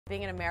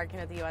Being an American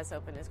at the U.S.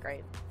 Open is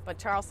great, but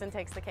Charleston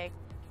takes the cake.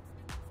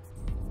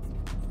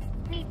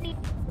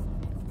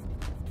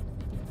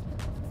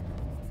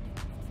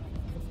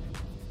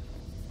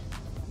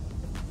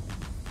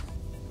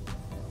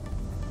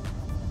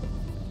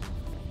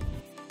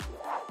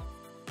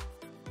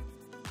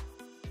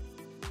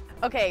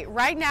 Okay,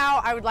 right now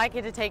I would like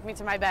you to take me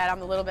to my bed.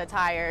 I'm a little bit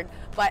tired,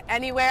 but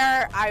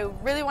anywhere. I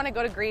really want to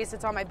go to Greece.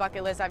 It's on my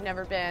bucket list. I've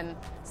never been.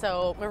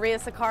 So Maria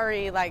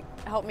Sakkari,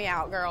 help me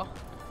out, girl.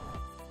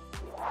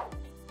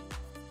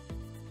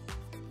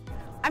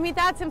 I mean,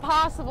 that's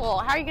impossible.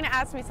 How are you going to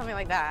ask me something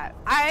like that?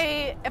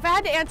 If I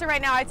had to answer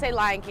right now, I'd say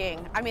Lion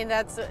King. I mean,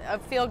 that's a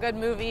feel-good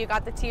movie. You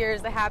got the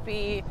tears, the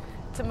happy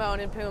Timon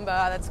and Pumbaa.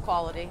 That's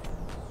quality.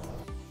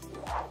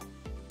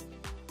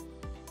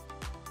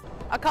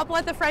 A couple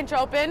at the French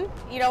Open.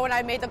 You know, when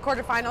I made the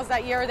quarterfinals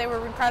that year, they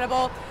were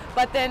incredible.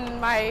 But then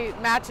my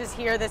matches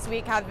here this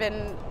week have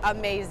been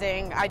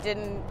amazing. I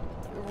didn't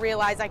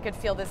realize I could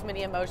feel this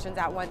many emotions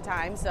at one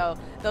time. So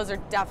those are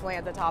definitely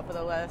at the top of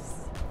the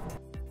list.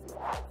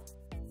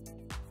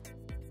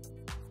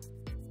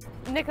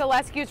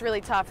 Nicolescu's really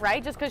tough,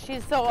 right? Just because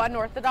she's so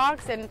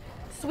unorthodox and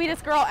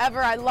sweetest girl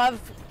ever. I love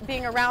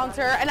being around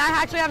her, and I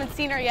actually haven't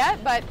seen her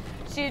yet, but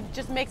she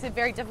just makes it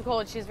very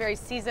difficult. She's very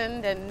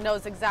seasoned and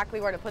knows exactly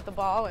where to put the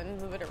ball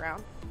and move it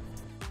around.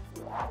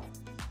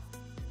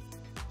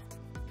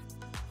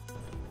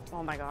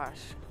 Oh my gosh.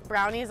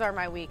 Brownies are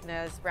my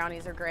weakness.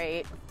 Brownies are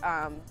great.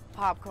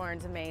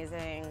 Popcorn's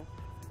amazing.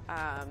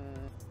 I'm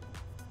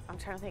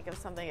trying to think of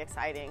something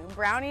exciting.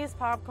 Brownies,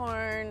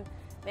 popcorn,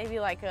 maybe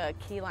like a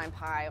key lime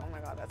pie. Oh my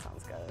God, that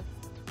sounds good.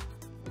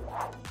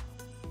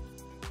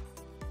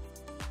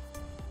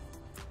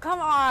 Come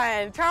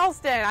on,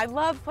 Charleston. I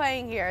love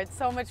playing here. It's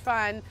so much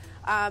fun.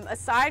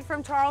 Aside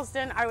from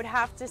Charleston, I would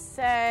have to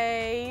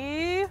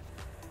say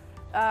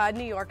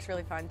New York's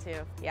really fun too.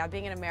 Yeah,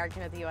 being an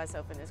American at the U.S.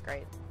 Open is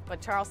great, but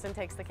Charleston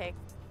takes the cake.